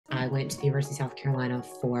I went to the University of South Carolina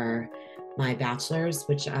for my bachelor's,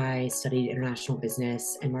 which I studied international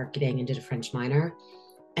business and marketing and did a French minor,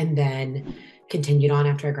 and then continued on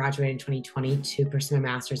after I graduated in 2020 to pursue my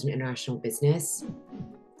master's in international business.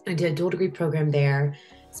 I did a dual degree program there,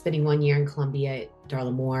 spending 1 year in Columbia at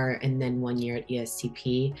Darla Moore and then 1 year at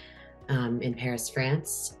ESCP in Paris,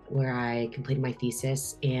 France, where I completed my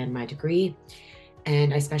thesis and my degree.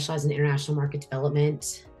 And I specialize in international market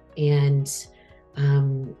development. And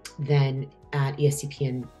then at ESCP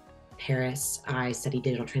in Paris, I studied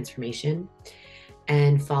digital transformation.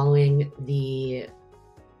 And following the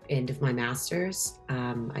end of my master's,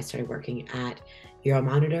 I started working at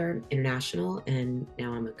Euromonitor International, and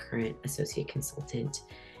now I'm a current associate consultant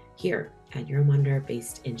here at Euromonitor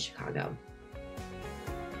based in Chicago.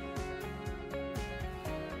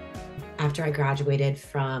 After I graduated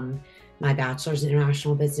from my bachelor's in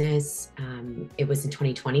international business, it was in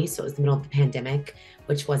 2020, so it was the middle of the pandemic,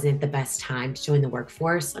 which wasn't the best time to join the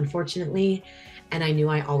workforce, unfortunately. And I knew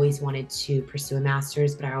I always wanted to pursue a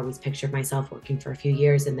master's, but I always pictured myself working for a few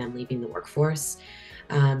years and then leaving the workforce.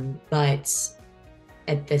 But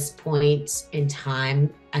at this point in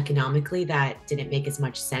time, economically, that didn't make as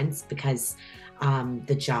much sense because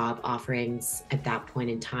the job offerings at that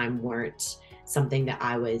point in time weren't something that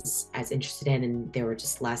I was as interested in, and there were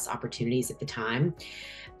just less opportunities at the time.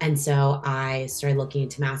 And so I started looking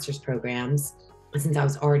into master's programs. Since I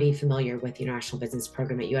was already familiar with the international business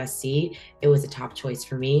program at USC, it was a top choice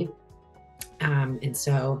for me. And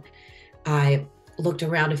so I looked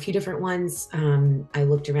around a few different ones. I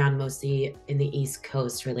looked around mostly in the East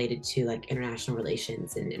Coast related to like international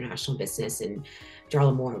relations and international business, and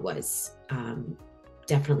Darla Moore was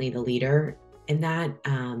definitely the leader in that.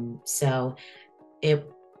 So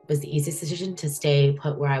it was the easiest decision to stay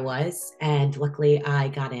put where I was, and luckily I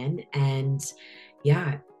got in, and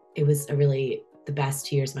yeah, it was the best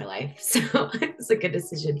 2 years of my life. So it was a good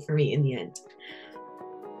decision for me in the end.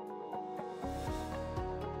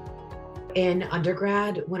 In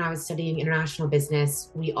undergrad, when I was studying international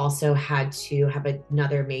business, we also had to have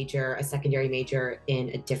another major, a secondary major in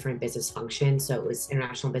a different business function. So it was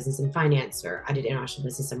international business and finance, or I did international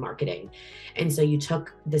business and marketing. And so you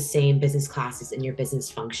took the same business classes in your business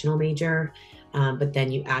functional major, but then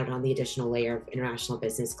you added on the additional layer of international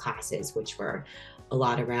business classes, which were a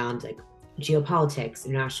lot around like geopolitics,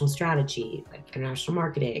 international strategy, like international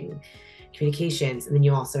marketing, communications. And then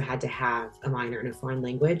you also had to have a minor in a foreign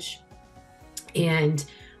language. And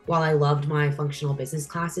while I loved my functional business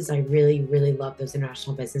classes, I really, really loved those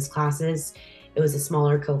international business classes. It was a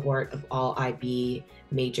smaller cohort of all IB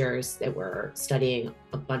majors that were studying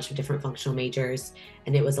a bunch of different functional majors.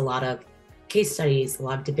 And it was a lot of case studies, a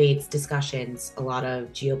lot of debates, discussions, a lot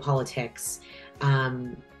of geopolitics.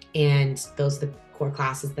 And those are the core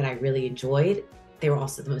classes that I really enjoyed. They were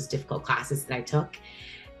also the most difficult classes that I took.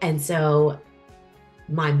 And so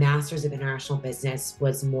my master's of international business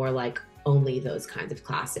was more like only those kinds of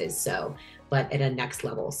classes, so but at a next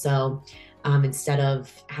level. So instead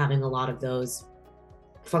of having a lot of those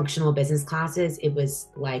functional business classes, it was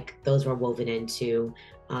like those were woven into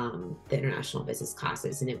the international business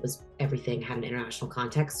classes, and it was everything had an international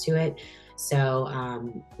context to it.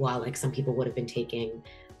 So while like some people would have been taking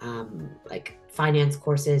like finance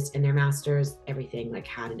courses in their masters, everything like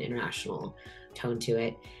had an international tone to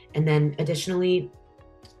it. And then additionally,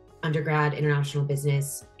 undergrad international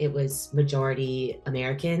business, it was majority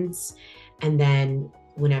Americans. And then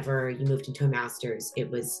whenever you moved into a master's, it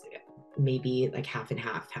was maybe like half and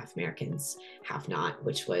half Americans, half not,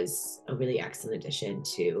 which was a really excellent addition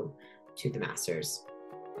to the master's.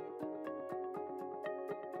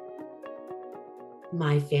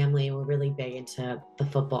 My family were really big into the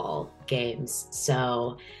football games.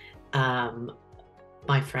 So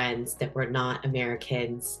my friends that were not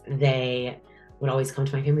Americans, they would always come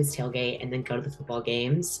to my family's tailgate and then go to the football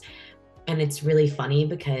games. And it's really funny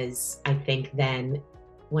because I think then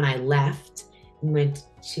when I left and went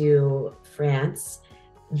to France,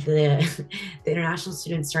 the international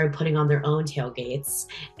students started putting on their own tailgates.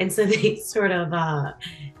 And so they sort of,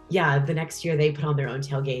 the next year they put on their own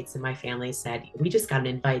tailgates, and my family said, we just got an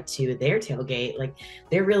invite to their tailgate. Like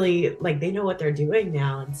they're really, like they know what they're doing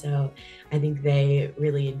now. And so I think they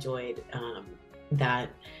really enjoyed that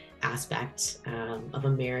aspect of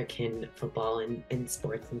American football and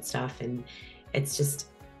sports and stuff. And it's just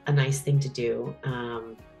a nice thing to do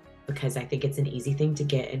because I think it's an easy thing to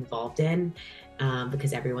get involved in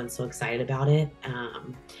because everyone's so excited about it.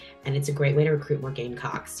 And it's a great way to recruit more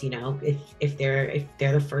Gamecocks. You know, if they're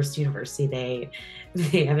the first university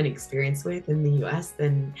they have an experience with in the US,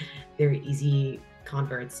 then they're easy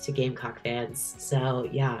converts to Gamecock fans. So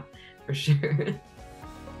yeah, for sure.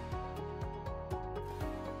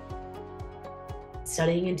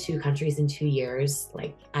 studying in 2 countries in 2 years,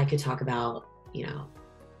 like I could talk about,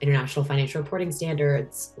 international financial reporting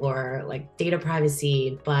standards or like data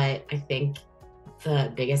privacy, but I think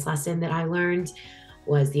the biggest lesson that I learned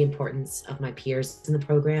was the importance of my peers in the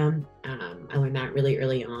program. I learned that really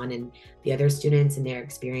early on, and the other students and their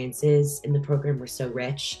experiences in the program were so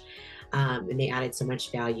rich. And they added so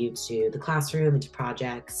much value to the classroom and to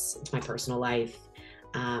projects, to my personal life.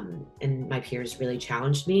 And my peers really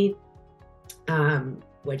challenged me,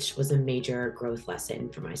 which was a major growth lesson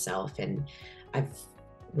for myself. And I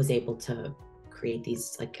was able to create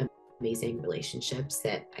these like amazing relationships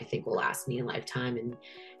that I think will last me a lifetime and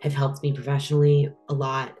have helped me professionally a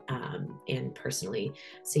lot, and personally.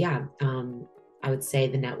 So yeah, I would say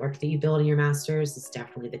the network that you build in your master's is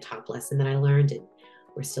definitely the top lesson that I learned. And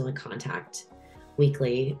we're still in contact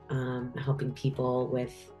weekly, helping people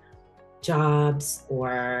with jobs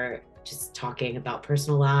or just talking about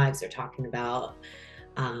personal lives or talking about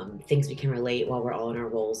things we can relate while we're all in our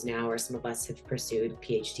roles now, or some of us have pursued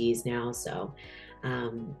PhDs now. So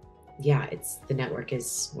yeah, the network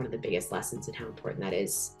is one of the biggest lessons and how important that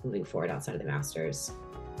is moving forward outside of the master's.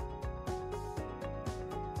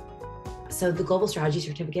 So the Global Strategy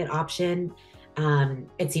Certificate option,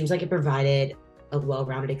 it seems like it provided a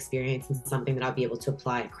well-rounded experience and something that I'll be able to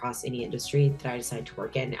apply across any industry that I decide to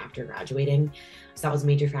work in after graduating. So that was a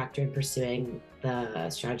major factor in pursuing the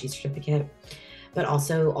strategy certificate. But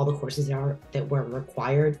also all the courses that were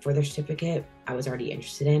required for the certificate, I was already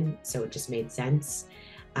interested in, so it just made sense.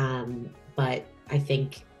 But I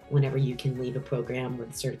think whenever you can leave a program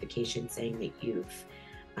with certification saying that you've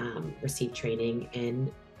received training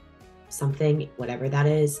in something, whatever that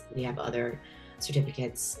is, we have other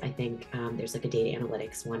certificates. I think there's like a data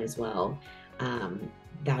analytics one as well.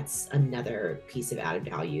 That's another piece of added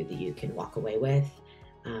value that you can walk away with.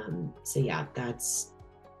 So yeah, that's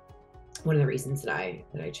one of the reasons that I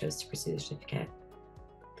chose to pursue the certificate.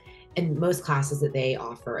 And most classes that they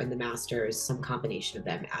offer in the master's, some combination of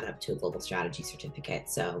them add up to a global strategy certificate.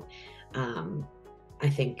 So I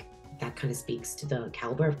think that kind of speaks to the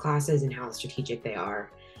caliber of classes and how strategic they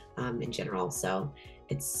are in general. So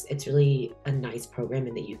it's really a nice program,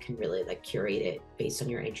 and that you can really like curate it based on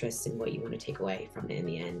your interests and what you want to take away from it in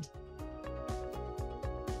the end.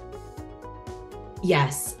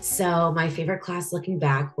 Yes. So my favorite class looking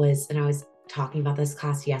back was, and I was talking about this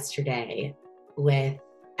class yesterday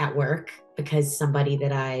at work, because somebody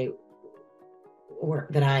that I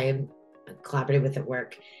collaborated with at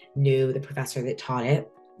work knew the professor that taught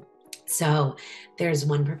it. So there's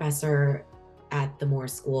one professor at the Moore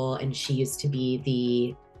School, and she used to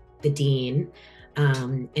be the dean,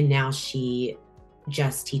 and now she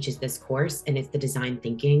just teaches this course, and it's the design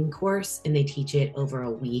thinking course, and they teach it over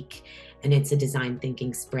a week, and it's a design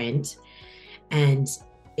thinking sprint. And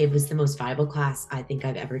it was the most valuable class I think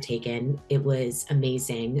I've ever taken. It was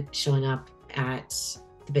amazing showing up at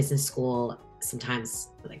the business school, sometimes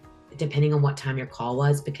like depending on what time your call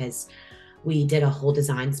was, because we did a whole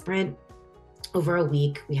design sprint over a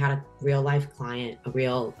week. We had a real life client, a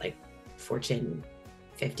real like Fortune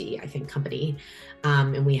 50, I think, company.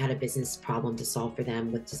 And we had a business problem to solve for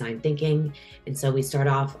them with design thinking. And so we start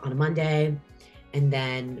off on a Monday, and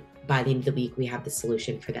then by the end of the week, we have the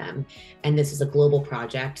solution for them. And this is a global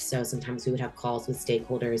project. So sometimes we would have calls with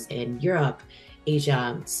stakeholders in Europe,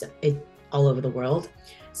 Asia, all over the world.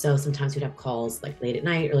 So sometimes we'd have calls like late at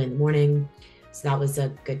night, early in the morning. So that was a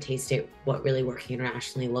good taste at what really working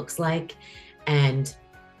internationally looks like. And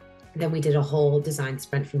then we did a whole design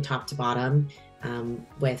sprint from top to bottom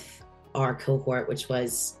with our cohort, which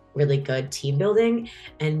was really good team building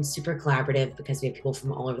and super collaborative, because we have people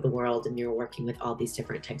from all over the world, and you're working with all these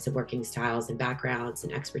different types of working styles and backgrounds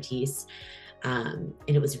and expertise. And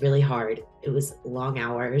it was really hard. It was long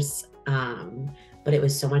hours, but it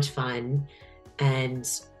was so much fun. And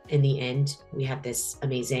in the end, we had this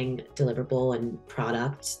amazing deliverable and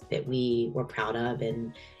product that we were proud of,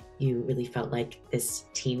 and you really felt like this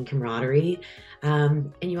team camaraderie.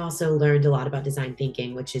 And you also learned a lot about design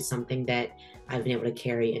thinking, which is something that I've been able to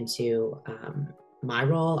carry into my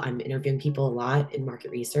role. I'm interviewing people a lot in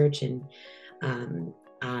market research, and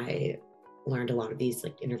I learned a lot of these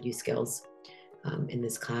like interview skills in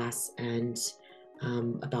this class, and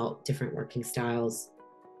about different working styles.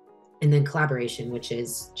 And then collaboration, which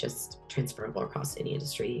is just transferable across any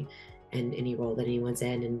industry and any role that anyone's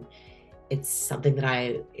in. And it's something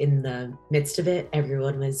that in the midst of it,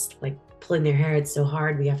 everyone was like pulling their hair. It's so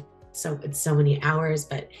hard. It's so many hours,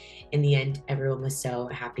 but in the end, everyone was so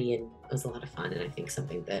happy, and it was a lot of fun. And I think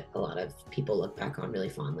something that a lot of people look back on really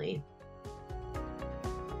fondly.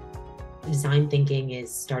 Design thinking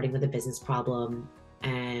is starting with a business problem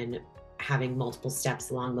and having multiple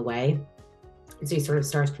steps along the way. And so you sort of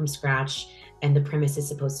start from scratch, and the premise is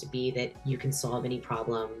supposed to be that you can solve any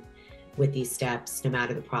problem with these steps, no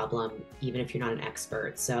matter the problem, even if you're not an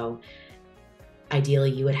expert. So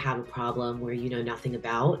ideally, you would have a problem where you know nothing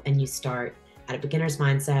about, and you start at a beginner's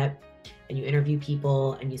mindset, and you interview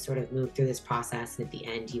people, and you sort of move through this process. And at the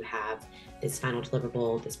end, you have this final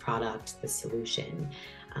deliverable, this product, this solution.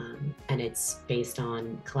 And it's based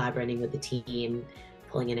on collaborating with the team,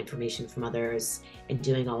 pulling in information from others, and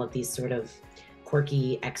doing all of these sort of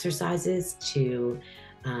quirky exercises to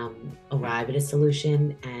arrive at a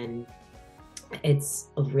solution. And it's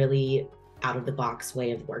a really out of the box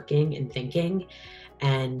way of working and thinking.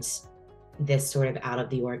 And this sort of out of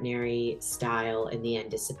the ordinary style in the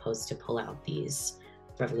end is supposed to pull out these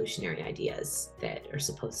revolutionary ideas that are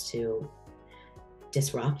supposed to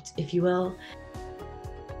disrupt, if you will.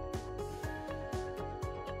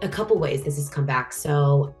 A couple ways this has come back.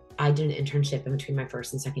 So I did an internship in between my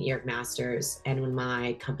first and second year of master's. And when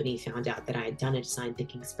my company found out that I had done a design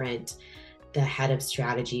thinking sprint, the head of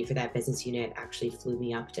strategy for that business unit actually flew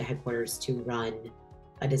me up to headquarters to run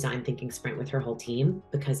a design thinking sprint with her whole team,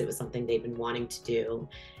 because it was something they'd been wanting to do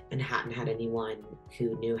and hadn't had anyone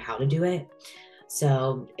who knew how to do it.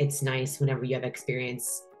 So it's nice whenever you have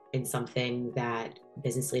experience in something that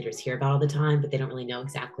business leaders hear about all the time, but they don't really know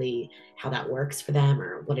exactly how that works for them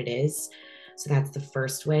or what it is. So that's the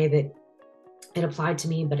first way that it applied to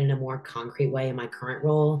me, but in a more concrete way in my current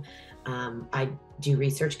role. I do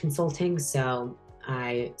research consulting, so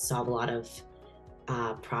I solve a lot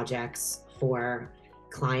of projects for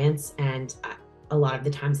clients, and a lot of the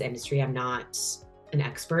times the industry I'm not an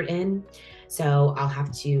expert in. So I'll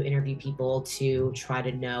have to interview people to try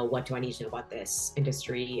to know, what do I need to know about this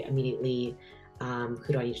industry immediately? Who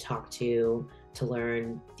do I need to talk to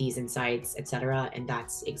learn these insights, etc. And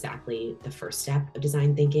that's exactly the first step of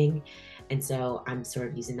design thinking. And so I'm sort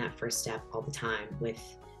of using that first step all the time with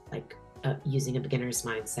like using a beginner's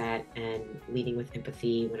mindset and leading with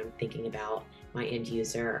empathy when I'm thinking about my end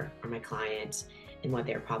user or my client and what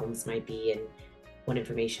their problems might be and what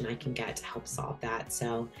information I can get to help solve that.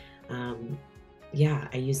 So yeah,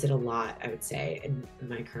 I use it a lot, I would say, in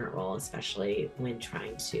my current role, especially when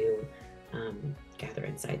trying to gather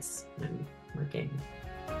insights when I'm working.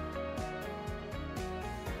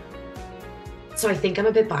 So I think I'm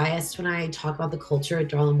a bit biased when I talk about the culture at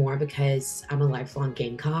Darla Moore, because I'm a lifelong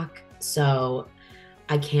Gamecock. So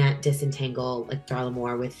I can't disentangle like Darla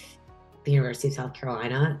Moore with the University of South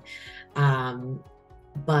Carolina.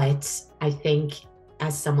 But I think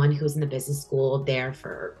as someone who was in the business school there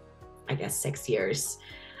for, I guess, 6 years,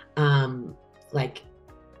 like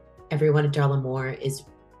everyone at Darla Moore is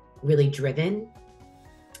really driven,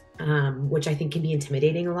 which I think can be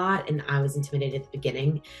intimidating a lot. And I was intimidated at the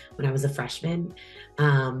beginning when I was a freshman.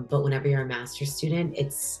 But whenever you're a master's student,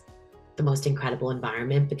 it's the most incredible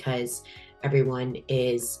environment because everyone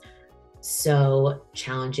is so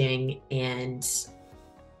challenging and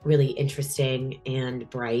really interesting and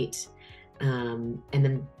bright. And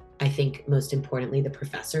then I think most importantly, the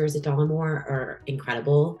professors at Darla Moore are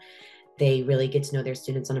incredible. They really get to know their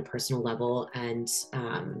students on a personal level and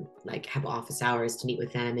like have office hours to meet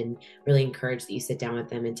with them and really encourage that you sit down with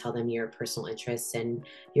them and tell them your personal interests and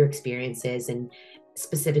your experiences. And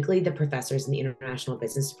specifically the professors in the International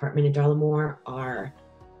Business Department at Darla Moore are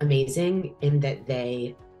amazing in that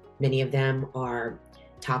many of them are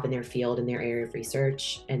top in their field in their area of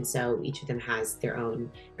research. And so each of them has their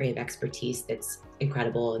own area of expertise that's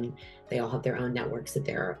incredible. And they all have their own networks that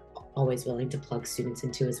they're always willing to plug students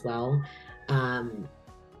into as well. And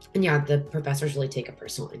yeah, the professors really take a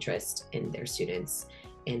personal interest in their students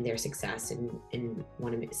and their success and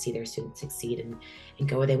want to see their students succeed and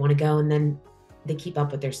go where they want to go. And then they keep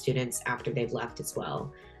up with their students after they've left as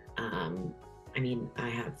well. I mean, I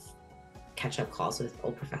have catch-up calls with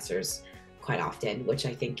old professors quite often, which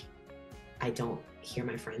I think I don't hear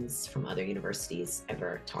my friends from other universities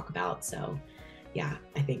ever talk about. So yeah,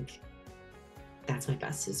 I think that's my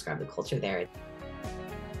best to describe the culture there.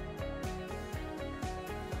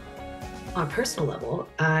 On a personal level,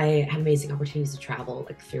 I had amazing opportunities to travel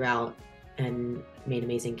like throughout and made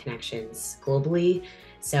amazing connections globally.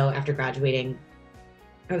 So after graduating,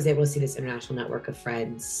 I was able to see this international network of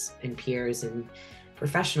friends and peers, and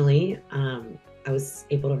professionally, I was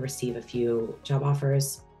able to receive a few job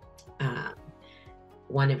offers.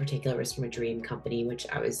 One in particular was from a dream company, which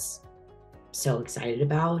I was so excited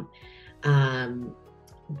about.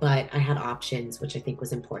 But I had options, which I think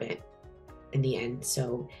was important in the end.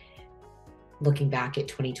 So looking back at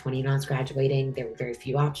 2020 when I was graduating, there were very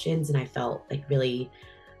few options and I felt like really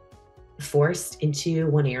forced into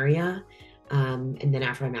one area. And then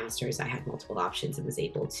after my master's, I had multiple options and was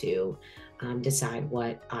able to decide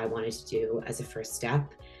what I wanted to do as a first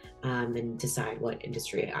step, and decide what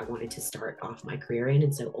industry I wanted to start off my career in.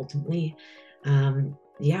 And so ultimately,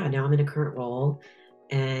 yeah, now I'm in a current role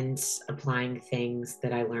and applying things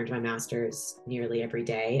that I learned my master's nearly every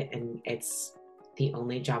day. And it's the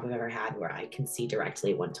only job I've ever had where I can see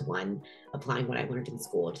directly one-to-one applying what I learned in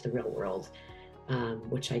school to the real world,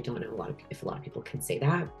 which I don't know if a lot of people can say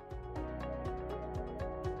that.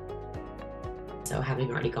 So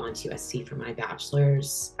having already gone to USC for my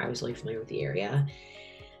bachelor's, I was really familiar with the area.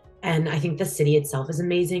 And I think the city itself is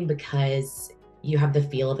amazing because you have the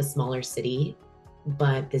feel of a smaller city,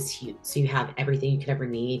 but this huge, so you have everything you could ever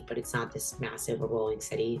need, but it's not this massive rolling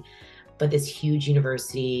city, but this huge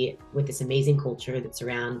university with this amazing culture that's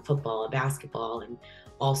around football and basketball, and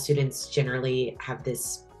all students generally have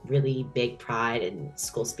this really big pride and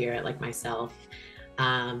school spirit like myself.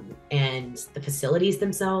 And the facilities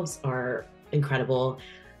themselves are incredible.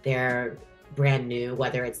 They're brand new,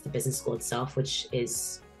 whether it's the business school itself, which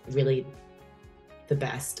is really the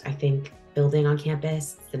best, I think, building on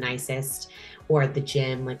campus, the nicest, or the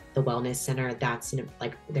gym, like the wellness center, that's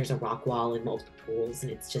like there's a rock wall and multiple pools,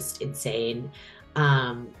 and it's just insane.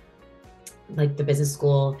 Like the business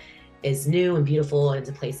school is new and beautiful, and it's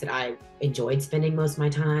a place that I enjoyed spending most of my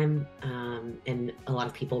time, and a lot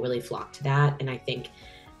of people really flock to that. And I think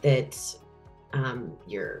that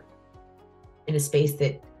you're in a space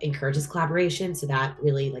that encourages collaboration, so that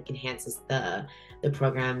really like enhances the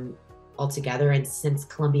program altogether. And since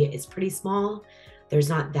Columbia is pretty small, there's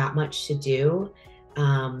not that much to do,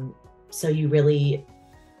 so you really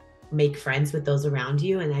make friends with those around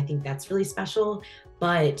you, and I think that's really special.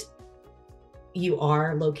 But you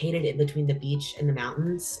are located in between the beach and the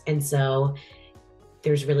mountains, and so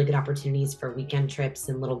there's really good opportunities for weekend trips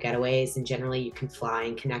and little getaways, and generally you can fly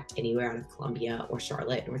and connect anywhere out of Columbia or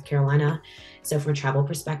Charlotte, North Carolina. So from a travel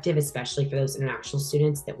perspective, especially for those international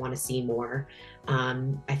students that want to see more,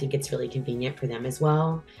 I think it's really convenient for them as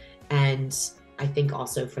well. And I think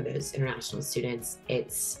also for those international students,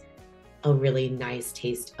 it's a really nice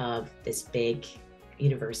taste of this big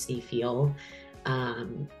university feel.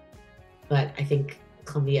 But I think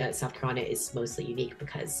Columbia, South Carolina is mostly unique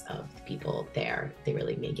because of the people there. They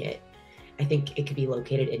really make it, I think it could be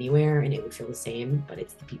located anywhere and it would feel the same, but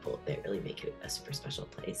it's the people that really make it a super special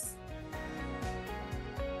place.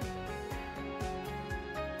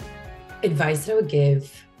 Advice that I would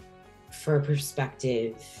give for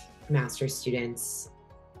prospective master's students,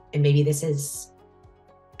 and maybe this is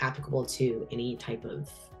applicable to any type of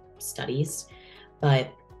studies,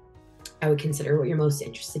 but I would consider what you're most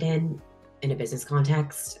interested in a business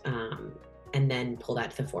context, and then pull that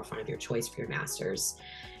to the forefront of your choice for your master's.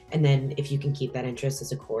 And then if you can keep that interest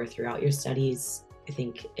as a core throughout your studies, I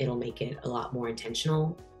think it'll make it a lot more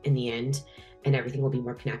intentional in the end, and everything will be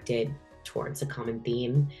more connected towards a common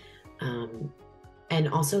theme. And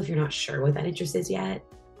also, if you're not sure what that interest is yet,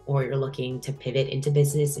 or you're looking to pivot into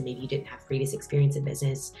business and maybe you didn't have previous experience in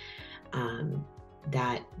business,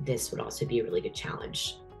 that this would also be a really good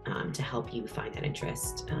challenge to help you find that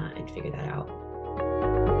interest and figure that out.